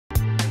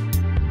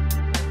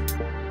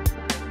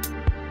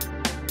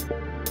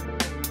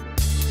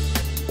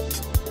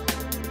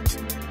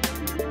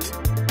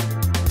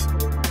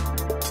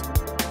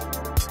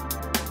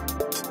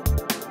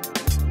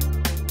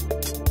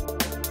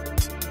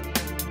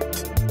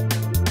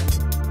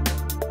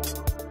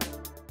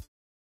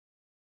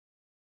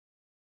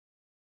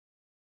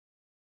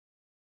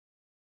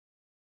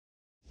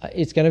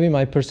It's going to be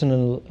my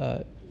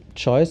personal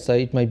choice.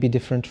 It might be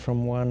different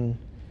from one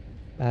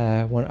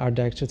art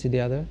director to the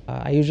other.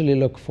 I usually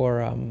look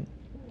for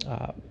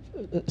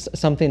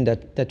something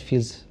that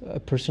feels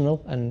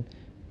personal and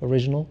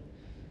original,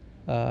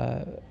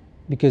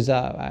 because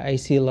I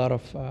see a lot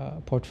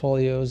of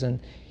portfolios, and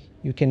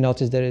you can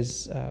notice there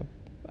is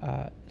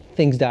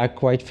things that are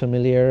quite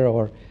familiar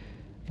or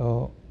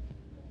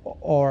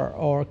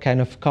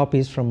kind of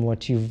copies from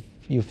what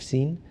you've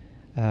seen,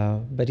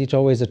 but it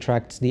always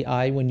attracts the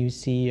eye when you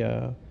see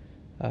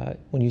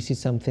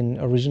something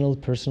original,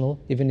 personal,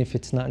 even if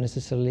it's not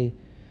necessarily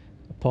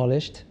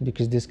polished,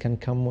 because this can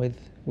come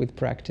with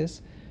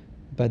practice.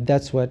 But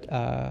that's what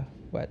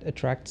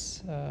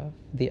attracts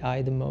the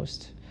eye the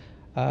most.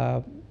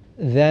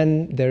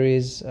 Then there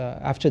is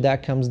after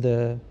that comes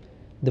the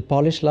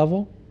polish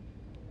level.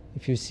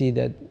 If you see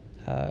that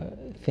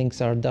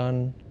things are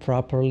done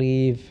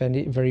properly,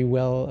 very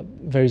well,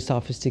 very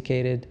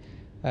sophisticated,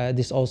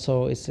 this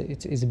also is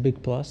a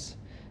big plus.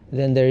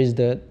 Then there is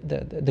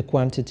the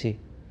quantity,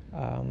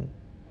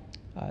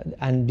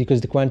 and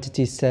because the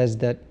quantity says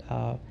that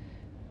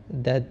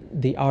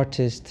the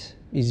artist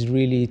is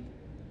really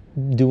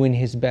doing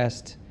his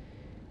best,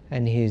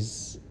 and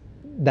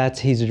that's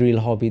his real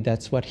hobby.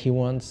 That's what he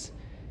wants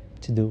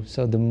to do.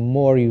 So the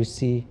more you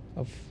see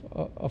of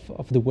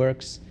the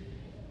works,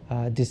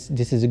 this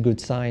is a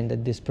good sign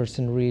that this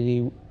person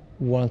really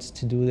wants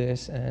to do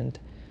this, and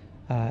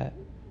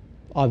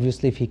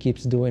obviously if he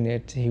keeps doing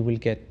it, he will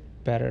get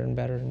better and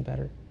better and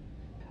better.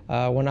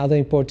 One other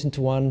important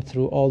one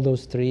through all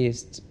those three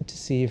is to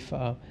see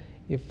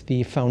if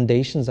the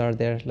foundations are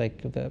there,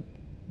 like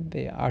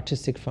the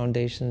artistic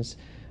foundations,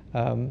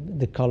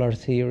 the color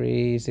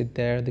theory, is it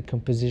there? The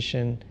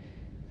composition,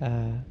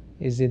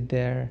 is it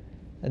there?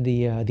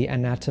 The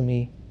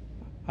anatomy,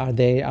 are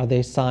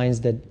they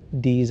signs that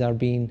these are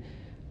being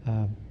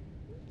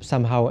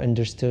somehow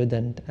understood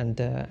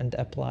and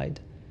applied?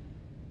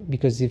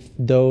 Because if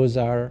those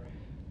are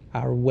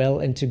well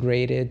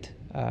integrated,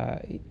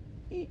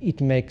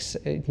 it makes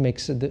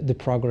the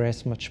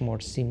progress much more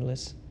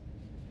seamless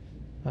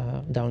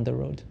down the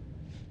road.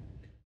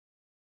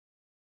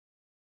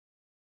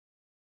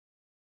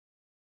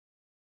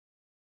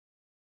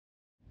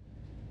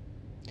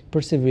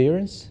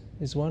 Perseverance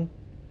is one.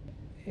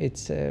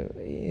 It's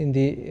in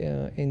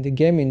the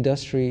game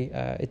industry.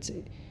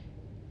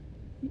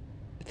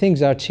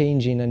 Things are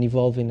changing and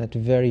evolving at a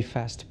very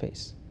fast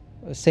pace.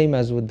 Same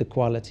as with the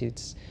quality.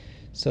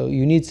 So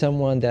you need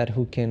someone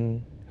who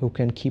can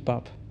keep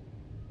up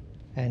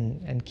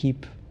and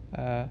keep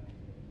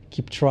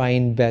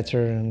trying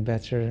better and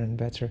better and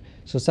better.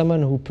 So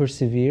someone who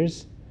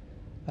perseveres,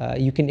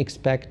 you can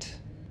expect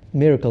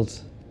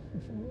miracles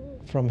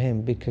from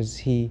him, because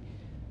he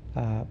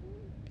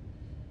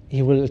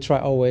will try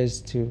always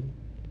to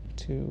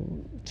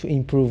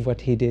improve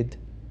what he did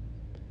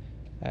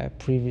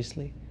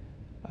previously.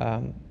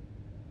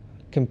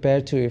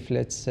 Compared to if,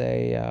 let's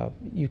say,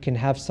 you can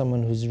have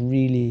someone who's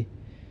really,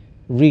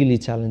 really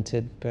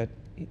talented, but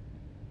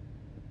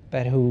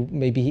who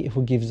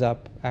gives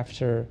up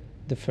after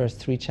the first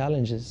 3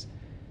 challenges.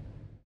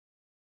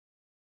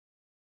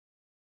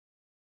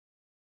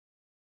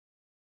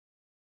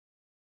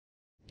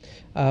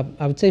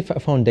 I would say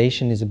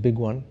foundation is a big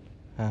one.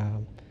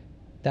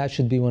 That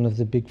should be one of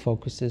the big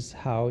focuses,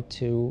 how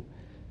to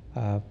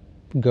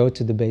go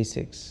to the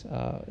basics,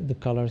 the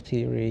color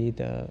theory,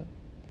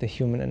 the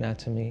human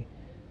anatomy,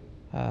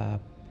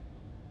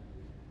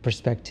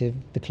 perspective,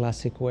 the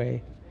classic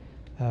way,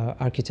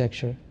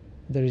 architecture.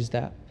 There is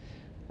that.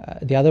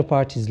 The other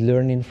part is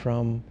learning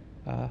from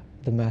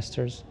the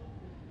masters,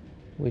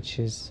 which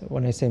is,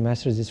 when I say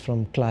masters, is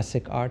from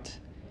classic art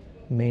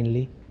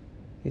mainly.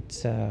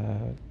 It's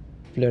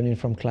learning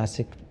from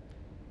classic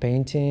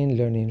painting,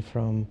 learning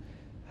from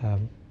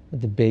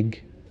the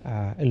big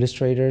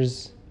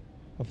illustrators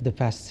of the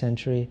past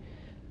century,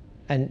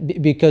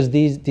 and because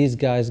these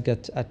guys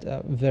got at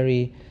a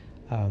very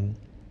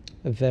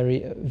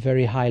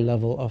high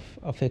level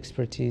of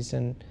expertise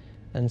and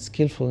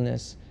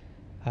skillfulness,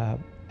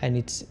 and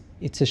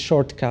it's a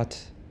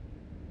shortcut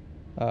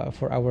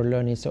for our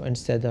learning. So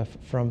instead of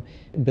from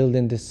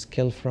building this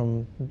skill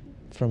from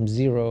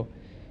zero,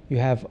 you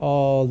have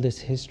all this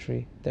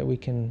history that we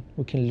can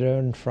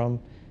learn from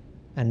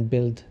and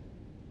build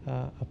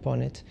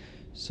upon it.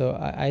 So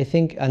I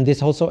think, and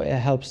this also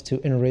helps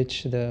to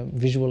enrich the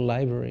visual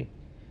library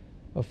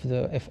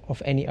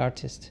of any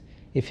artist.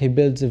 If he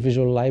builds a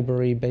visual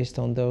library based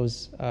on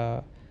those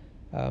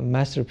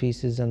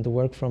masterpieces and the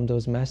work from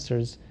those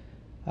masters,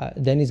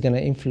 then he's going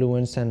to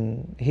influence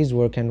and his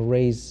work and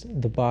raise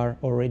the bar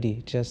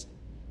already, just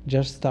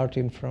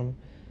starting from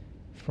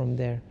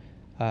there.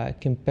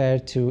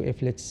 Compared to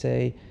if, let's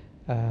say,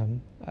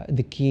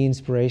 the key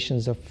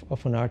inspirations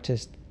of an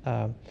artist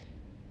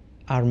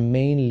are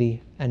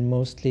mainly and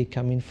mostly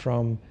coming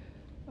from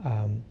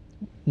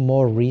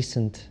more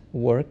recent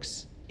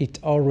works, it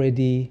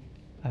already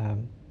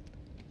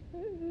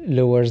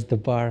lowers the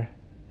bar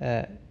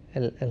a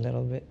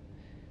little bit.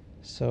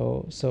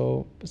 So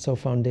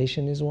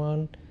foundation is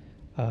one.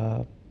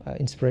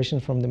 inspiration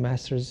from the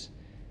masters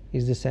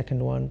is the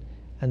second one.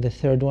 And the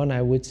third one,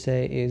 I would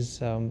say, is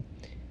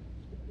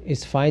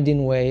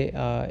finding way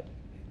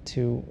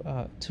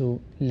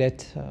to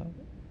let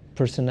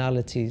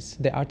personalities,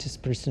 the artist's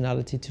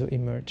personality, to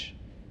emerge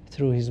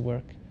through his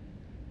work,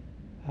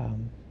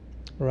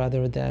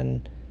 rather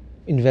than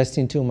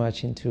investing too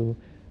much into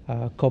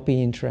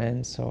copying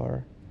trends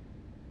or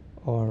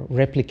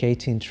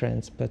replicating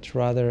trends, but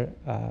rather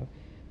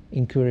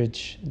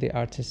encourage the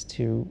artist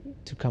to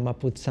come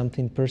up with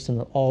something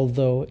personal.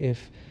 Although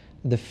if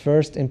the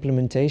first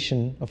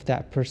implementation of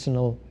that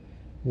personal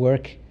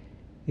work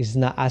is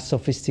not as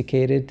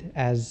sophisticated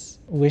as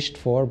wished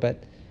for,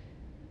 but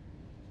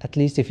at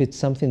least if it's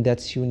something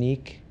that's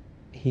unique,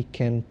 he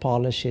can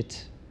polish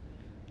it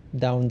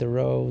down the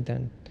road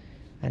and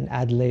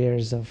add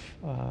layers of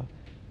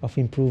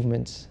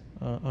improvements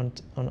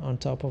on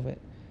top of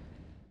it.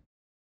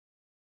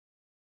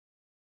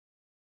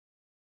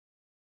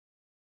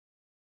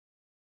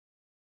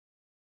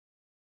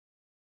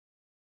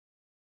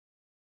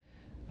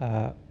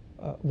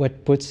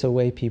 What puts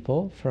away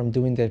people from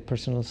doing their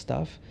personal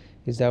stuff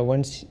is that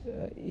once,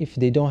 if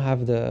they don't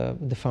have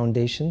the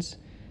foundations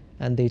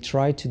and they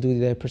try to do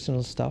their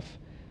personal stuff,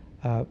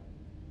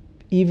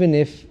 even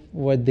if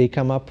what they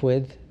come up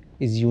with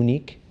is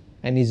unique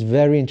and is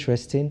very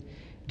interesting,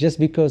 just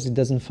because it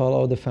doesn't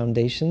follow the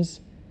foundations,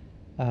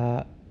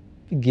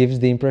 gives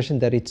the impression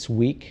that it's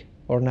weak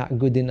or not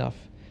good enough.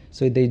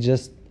 So they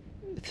just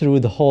threw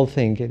the whole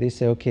thing. They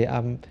say, okay,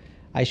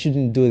 I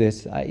shouldn't do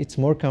this. It's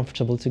more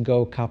comfortable to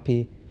go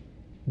copy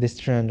this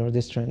trend or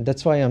this trend.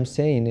 That's why I'm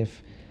saying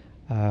if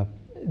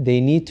they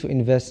need to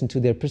invest into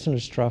their personal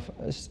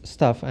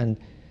stuff and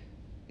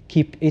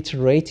keep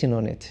iterating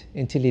on it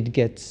until it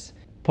gets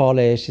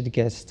polished, it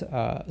gets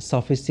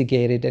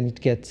sophisticated, and it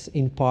gets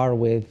in par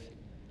with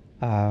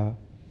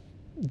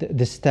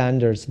the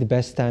standards, the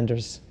best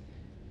standards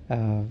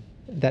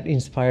that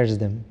inspires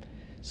them.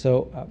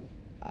 So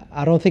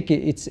I don't think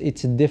it's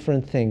a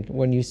different thing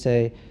when you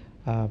say,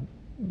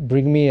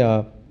 bring me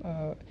a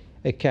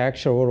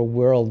character or a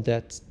world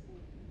that's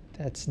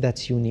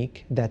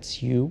unique,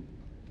 that's you.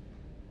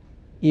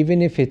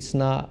 Even if it's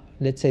not,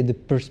 let's say the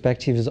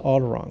perspective is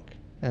all wrong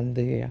and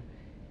the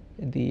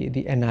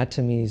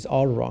anatomy is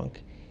all wrong.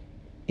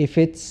 If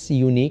it's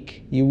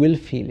unique, you will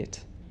feel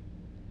it.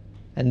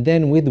 And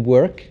then with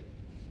work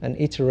and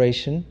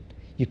iteration,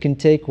 you can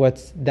take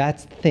that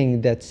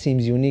thing that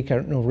seems unique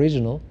and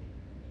original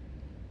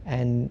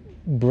and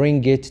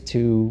bring it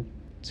to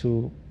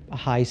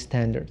high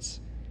standards,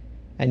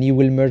 and you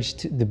will merge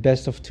the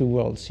best of two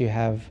worlds. You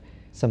have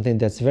something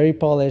that's very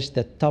polished,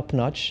 that's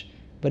top-notch,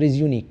 but is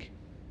unique.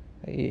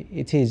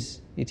 It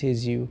is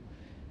you,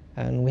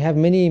 and we have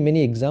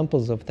many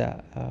examples of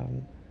that.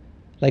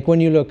 Like when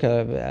you look,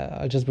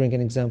 I'll just bring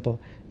an example.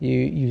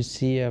 You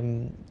see, I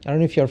don't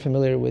know if you're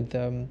familiar with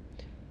the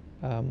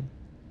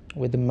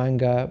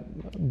manga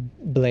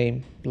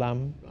Blame.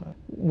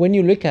 When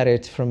you look at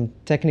it from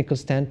technical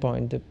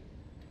standpoint,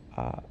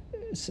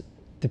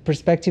 the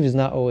perspective is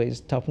not always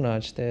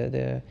top-notch.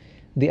 The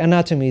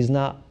anatomy is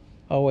not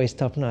always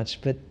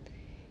top-notch, but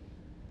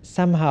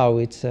somehow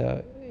it's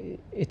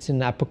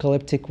an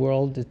apocalyptic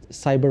world, it's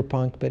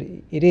cyberpunk, but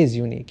it is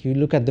unique. You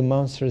look at the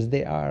monsters;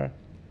 they are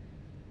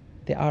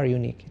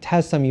unique. It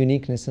has some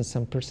uniqueness and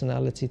some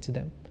personality to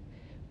them,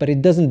 but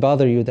it doesn't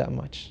bother you that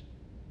much.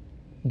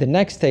 The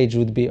next stage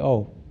would be,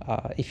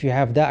 if you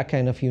have that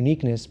kind of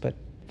uniqueness, but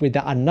with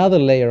another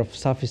layer of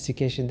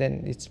sophistication,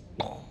 then it's.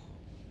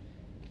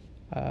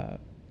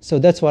 So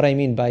that's what I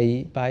mean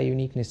by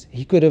uniqueness.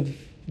 He could have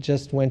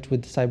just went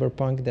with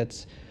cyberpunk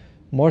that's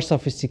more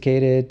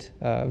sophisticated,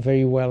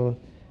 very well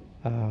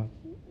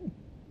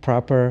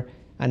proper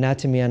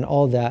anatomy and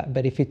all that,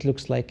 but if it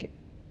looks like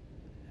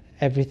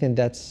everything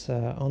that's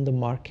on the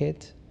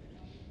market,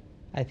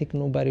 I think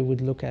nobody would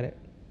look at it.